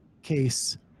my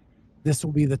case. This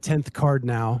will be the 10th card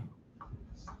now.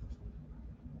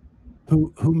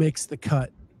 Who makes the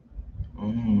cut?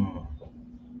 Mm.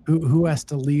 Who has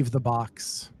to leave the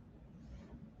box?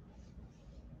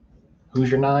 Who's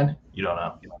your 9? You don't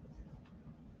know.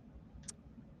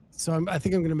 So I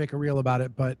think I'm going to make a reel about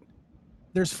it, but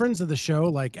there's friends of the show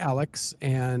like Alex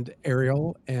and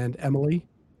Ariel and Emily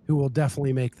who will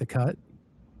definitely make the cut.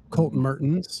 Colton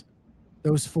Mertens.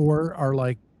 Those 4 are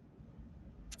like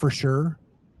for sure.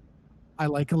 I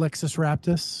like Alexis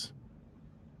Raptis.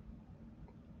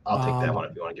 I'll take that one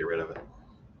if you want to get rid of it.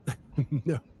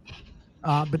 No.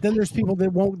 But then there's people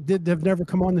that have never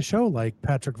come on the show, like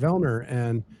Patrick Vellner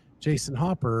and Jason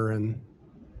Hopper, and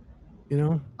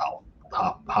Oh,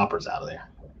 Hopper's out of there.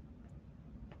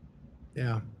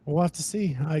 Yeah, we'll have to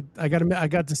see. I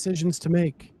got decisions to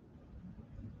make,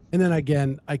 and then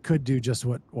again, I could do just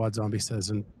what Wad Zombie says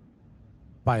and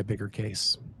buy a bigger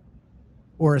case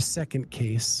or a second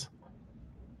case,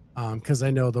 because I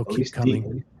know they'll keep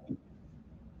coming.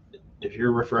 If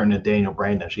you're referring to Daniel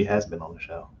Brandon, she has been on the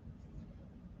show.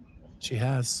 She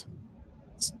has.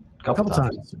 A couple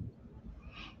times.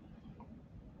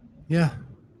 Yeah.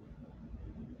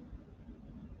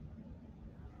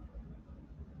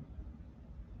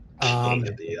 King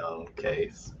of the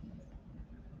case.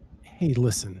 Hey,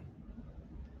 listen.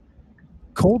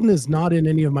 Colton is not in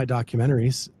any of my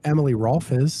documentaries. Emily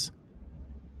Rolfe is.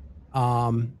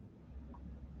 Ariel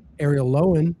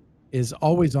Lowen is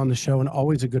always on the show and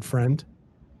always a good friend.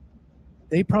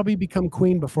 They probably become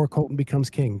queen before Colton becomes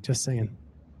king. Just saying.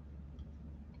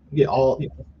 Yeah, all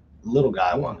little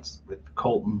guy ones with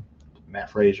Colton, Matt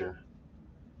Frazier,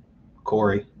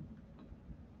 Corey.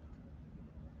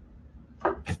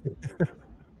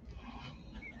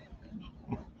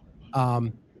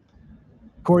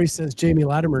 Corey says Jamie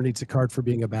Latimer needs a card for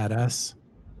being a badass.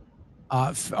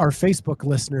 Our Facebook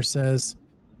listener says,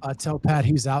 tell Pat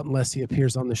he's out unless he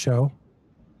appears on the show.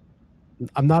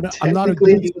 I'm not against,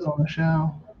 he was on the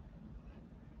show.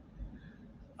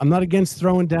 I'm not against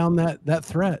throwing down that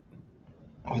threat.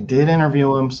 We did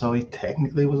interview him, so he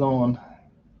technically was on.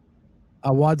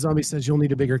 Wad Zombie says you'll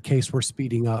need a bigger case. We're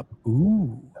speeding up.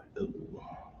 Ooh.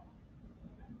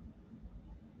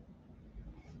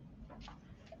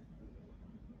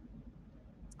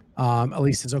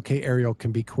 Elise says, okay, Ariel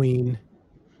can be queen.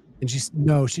 And she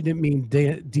didn't mean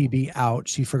DB out.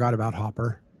 She forgot about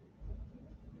Hopper.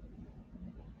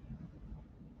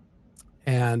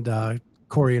 And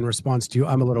Corey, in response to you,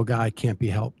 I'm a little guy, can't be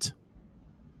helped.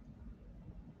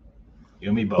 You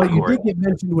and me both, but you Corey. did get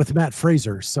mentioned with Matt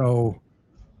Fraser, so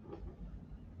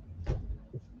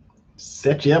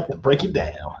set you up to break you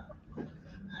down.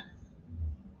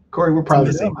 Corey, we're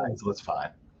probably the same height, so it's fine.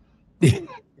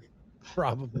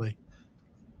 Probably.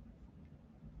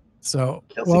 So,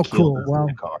 Kelsey well, cool. Well,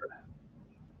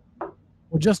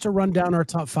 just to run down our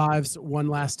top 5s one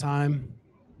last time.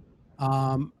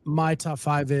 My top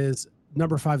 5 is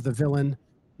number 5, The Villain,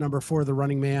 number 4, The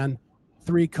Running Man,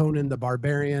 3, Conan the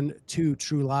Barbarian, 2,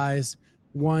 True Lies,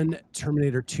 1,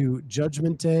 Terminator 2,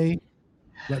 Judgment Day.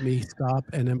 Let me stop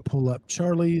and then pull up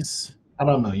Charlie's. I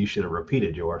don't know. You should have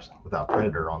repeated yours without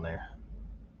Predator on there.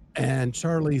 And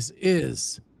Charlie's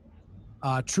is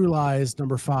True Lies,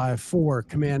 number 5, 4,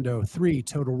 Commando, 3,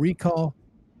 Total Recall,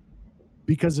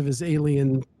 because of his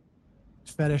alien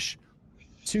fetish,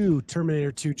 2,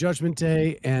 Terminator 2, Judgment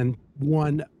Day, and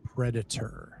 1,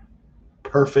 Predator.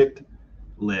 Perfect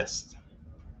list.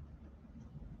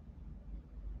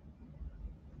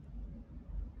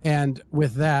 And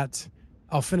with that,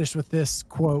 I'll finish with this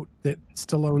quote that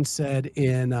Stallone said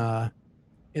in the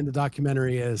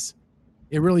documentary is,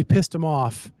 it really pissed him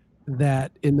off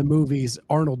that in the movies,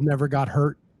 Arnold never got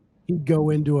hurt. He'd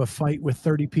go into a fight with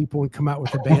 30 people and come out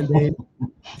with a Band-Aid.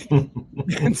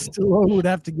 And Stallone would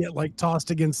have to get like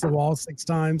tossed against the wall 6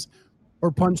 times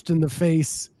or punched in the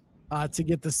face to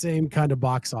get the same kind of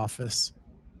box office.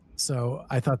 So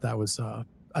I thought that was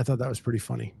pretty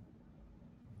funny.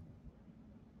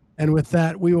 And with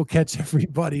that, we will catch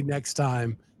everybody next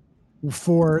time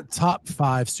for top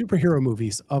 5 superhero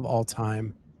movies of all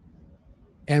time.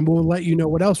 And we'll let you know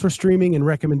what else we're streaming and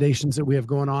recommendations that we have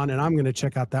going on. And I'm going to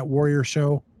check out that Warrior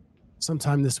show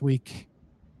sometime this week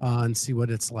and see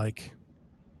what it's like.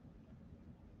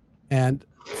 And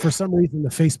for some reason, the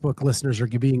Facebook listeners are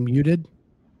being muted.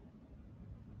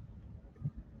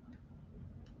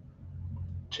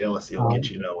 Jealousy will get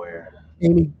you nowhere.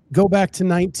 Amy, go back to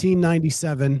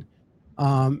 1997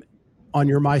 on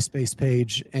your MySpace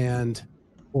page, and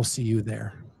we'll see you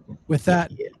there. With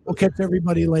that, we'll catch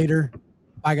everybody later.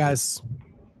 Bye, guys.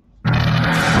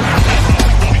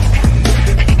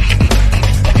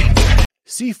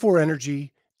 C4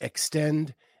 Energy,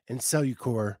 Extend, and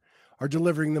Cellucor are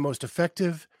delivering the most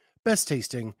effective, best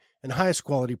tasting, and highest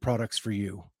quality products for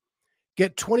you.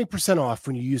 Get 20% off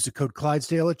when you use the code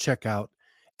Clydesdale at checkout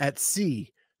at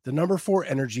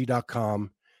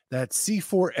c4energy.com. That's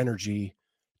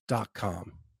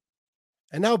c4energy.com.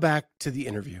 And now back to the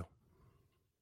interview.